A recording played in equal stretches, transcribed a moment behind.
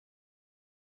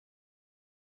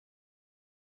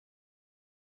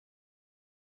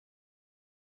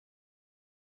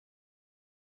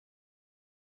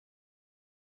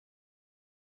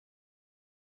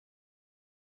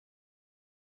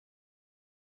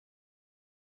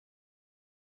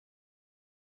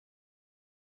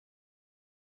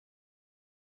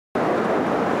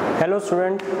Hello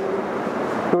student,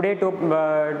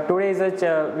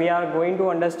 we are going to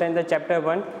understand the chapter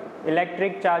 1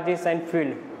 electric charges and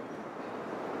field,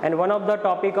 and one of the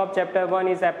topic of chapter 1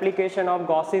 is application of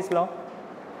Gauss's law,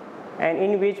 and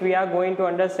in which we are going to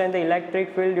understand the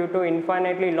electric field due to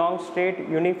infinitely long straight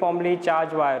uniformly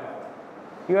charged wire.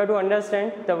 You have to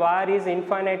understand the wire is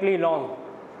infinitely long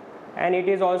and it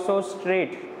is also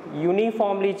straight,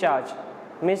 uniformly charged,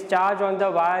 means charge on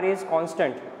the wire is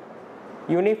constant.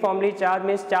 Uniformly charged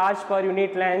means charge per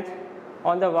unit length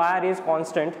on the wire is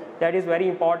constant. That is very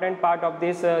important part of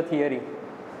this theory.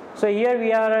 So here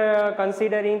we are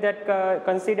considering that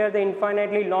consider the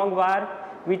infinitely long wire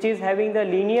which is having the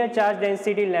linear charge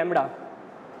density lambda.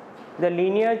 The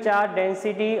linear charge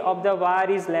density of the wire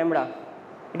is lambda.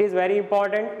 It is very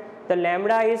important. The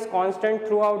lambda is constant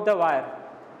throughout the wire.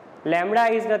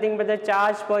 Lambda is nothing but the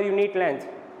charge per unit length.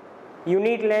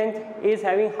 Unit length is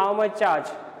having how much charge?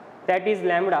 That is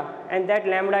lambda, and that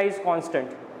lambda is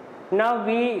constant. Now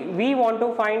we want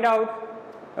to find out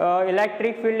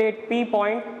electric field at P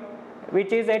point,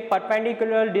 which is at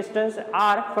perpendicular distance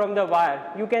r from the wire.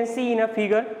 You can see in a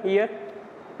figure here.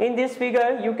 In this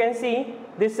figure you can see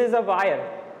this is a wire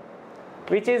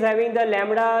which is having the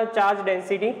lambda charge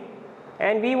density,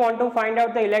 and we want to find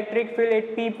out the electric field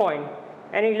at P point.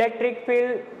 An electric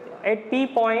field at P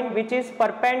point which is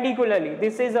perpendicularly,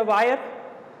 this is a wire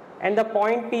and the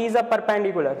point P is a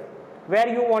perpendicular, where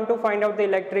you want to find out the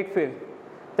electric field.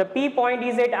 The P point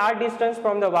is at r distance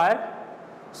from the wire.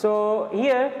 So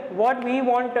here what we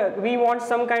want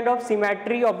some kind of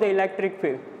symmetry of the electric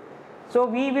field. So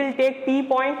we will take P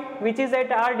point which is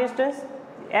at r distance.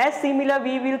 As similar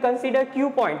we will consider Q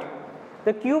point.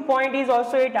 The Q point is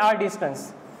also at r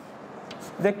distance.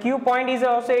 The Q point is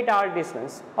also at r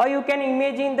distance. Or you can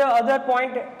imagine the other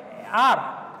point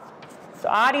R. So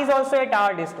r is also at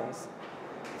r distance.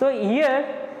 So here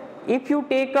if you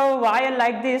take a wire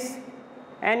like this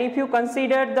and if you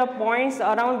consider the points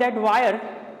around that wire,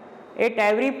 at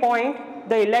every point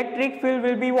the electric field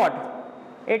will be what?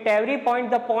 At every point,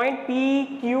 the point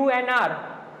P, Q and R,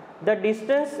 the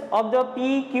distance of the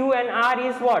P, Q and R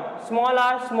is what? Small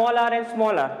r, small r and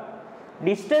small r.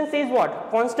 Distance is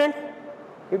what? Constant.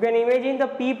 You can imagine the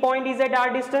P point is at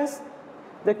r distance,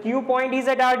 the Q point is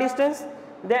at r distance,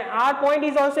 then R point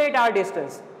is also at r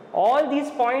distance. All these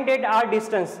points at r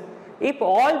distance. If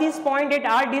all these points at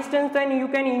r distance, then you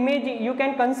can imagine, you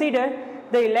can consider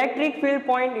the electric field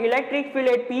point, electric field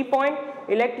at P point,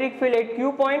 electric field at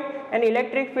Q point, and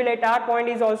electric field at R point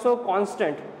is also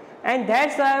constant. And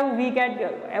that's how we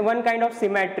get one kind of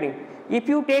symmetry. If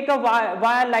you take a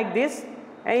wire like this,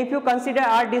 and if you consider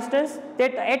r distance,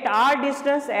 that at r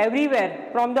distance everywhere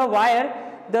from the wire,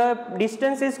 the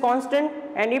distance is constant,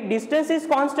 and if distance is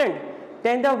constant,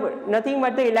 then nothing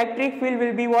but the electric field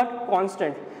will be what?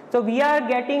 Constant. So we are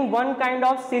getting one kind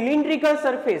of cylindrical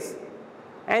surface,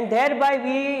 and thereby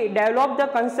we develop the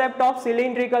concept of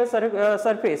cylindrical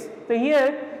surface. So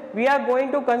here we are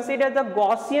going to consider the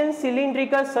Gaussian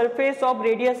cylindrical surface of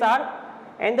radius r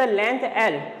and the length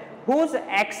L, whose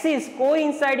axis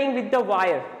coinciding with the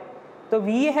wire. So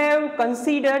we have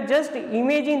considered, just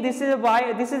imagine this is a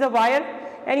wire,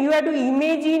 and you have to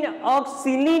imagine a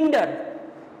cylinder.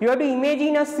 You have to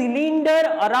imagine a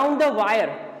cylinder around the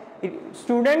wire.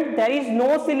 Student, there is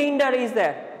no cylinder is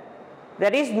there.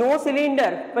 There is no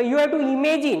cylinder, but you have to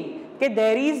imagine that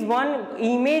there is one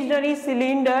imaginary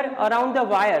cylinder around the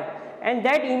wire, and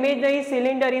that imaginary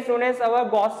cylinder is known as our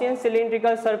Gaussian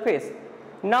cylindrical surface.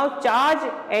 Now charge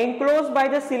enclosed by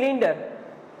the cylinder,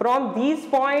 from this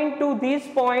point to this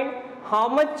point, how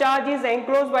much charge is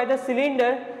enclosed by the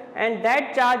cylinder, and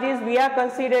that charge is we are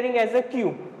considering as a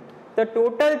Q. The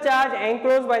total charge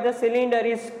enclosed by the cylinder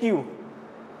is Q.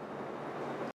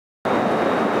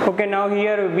 Okay, now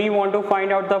here we want to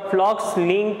find out the flux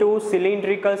linked to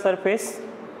cylindrical surface,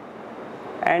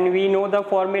 and we know the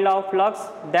formula of flux.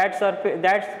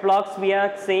 That flux we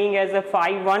are saying as a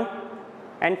phi1,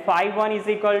 and phi1 is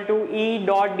equal to E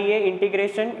dot dA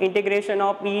integration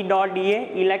of E dot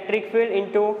dA electric field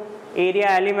into area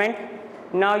element.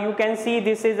 Now you can see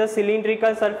this is a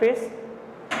cylindrical surface.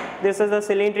 This is a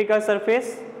cylindrical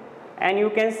surface, and you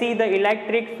can see the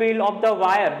electric field of the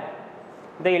wire.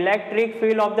 The electric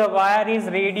field of the wire is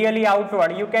radially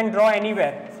outward. You can draw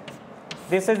anywhere.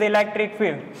 This is the electric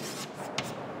field.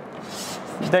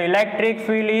 The electric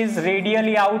field is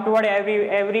radially outward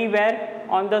everywhere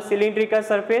on the cylindrical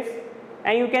surface,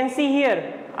 and you can see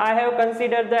here I have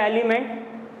considered the element,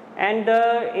 and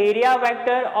the area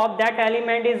vector of that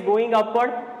element is going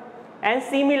upward, and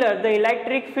similar the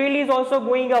electric field is also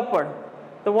going upward.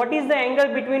 So what is the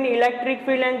angle between electric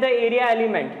field and the area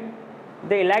element?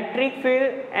 the electric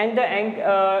field and the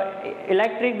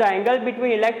angle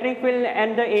between electric field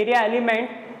and the area element,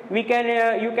 we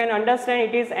can you can understand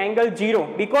it is angle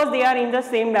 0 because they are in the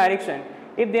same direction.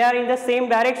 If they are in the same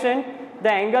direction,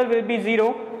 the angle will be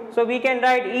 0. So we can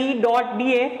write E dot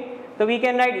dA. So we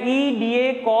can write E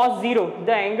dA cos 0.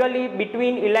 The angle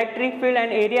between electric field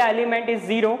and area element is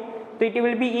 0. So it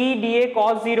will be E dA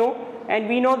cos 0, and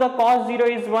we know the cos 0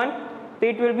 is 1. So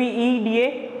it will be E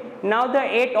dA. Now the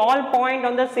at all point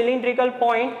on the cylindrical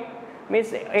point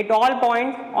means at all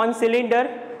point on cylinder,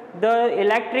 the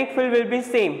electric field will be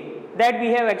same, that we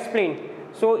have explained.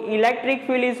 So electric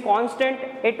field is constant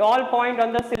at all point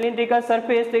on the cylindrical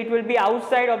surface, so it will be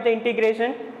outside of the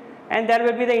integration, and there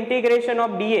will be the integration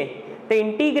of dA. The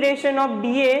integration of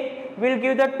dA will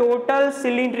give the total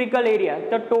cylindrical area.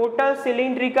 The total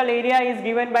cylindrical area is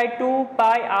given by 2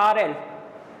 pi RL.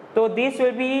 So this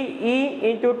will be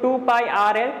E into 2 pi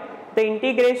RL. The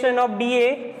integration of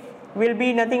dA will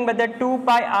be nothing but the 2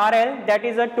 pi RL, that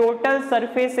is the total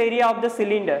surface area of the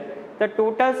cylinder. The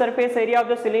total surface area of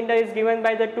the cylinder is given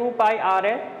by the 2 pi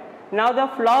RL. Now the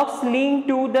flux linked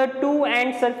to the two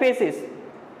end surfaces.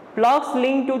 Flux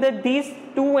linked to these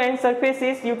two end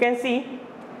surfaces, you can see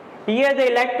here the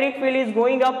electric field is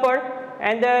going upward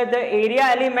and the area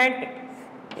element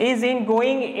is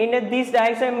going in this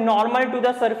direction normal to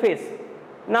the surface.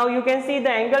 Now you can see the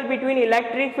angle between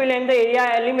electric field and the area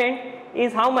element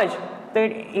is how much? The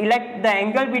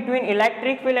angle between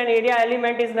electric field and area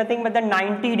element is nothing but the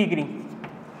 90 degree.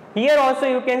 Here also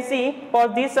you can see for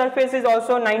this surface is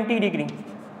also 90 degree.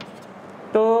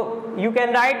 So you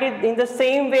can write it in the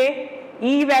same way,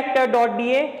 E vector dot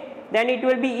dA, then it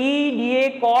will be E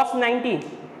dA cos 90,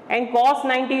 and cos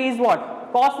 90 is what?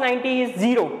 Cos 90 is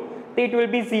 0, so it will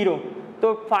be 0.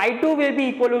 So phi 2 will be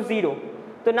equal to 0.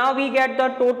 So now we get the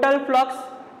total flux.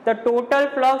 The total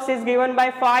flux is given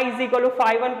by phi is equal to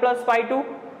phi 1 plus phi 2.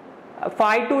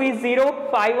 Phi 2 is 0,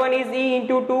 phi 1 is E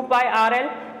into 2 pi RL,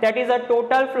 that is a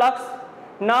total flux.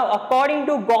 Now according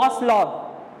to Gauss Law,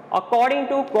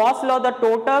 the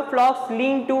total flux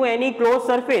linked to any closed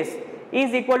surface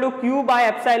is equal to Q by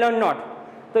epsilon naught.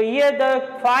 So here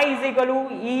the phi is equal to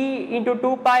E into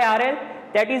 2 pi RL,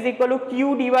 that is equal to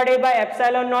Q divided by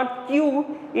epsilon naught.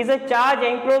 Q is a charge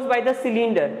enclosed by the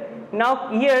cylinder. Now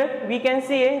here we can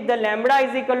say the lambda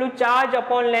is equal to charge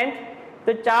upon length.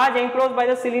 The charge enclosed by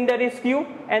the cylinder is Q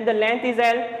and the length is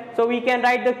L. So we can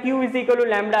write the Q is equal to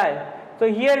lambda L.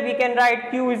 So here we can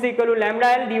write Q is equal to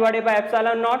lambda L divided by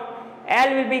epsilon naught.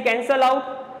 L will be cancelled out.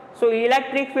 So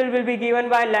electric field will be given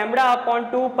by lambda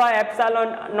upon 2 pi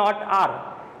epsilon naught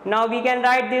R. Now we can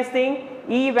write this thing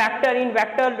E vector in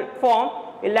vector form,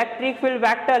 electric field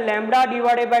vector lambda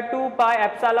divided by 2 pi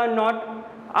epsilon naught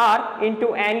R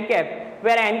into n cap,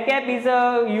 where n cap is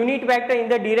a unit vector in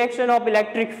the direction of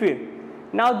electric field.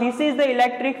 Now this is the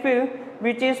electric field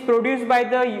which is produced by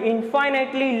the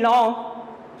infinitely long,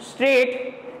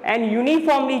 straight and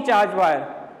uniformly charged wire,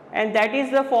 and that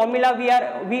is the formula we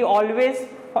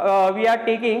are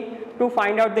taking to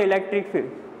find out the electric field.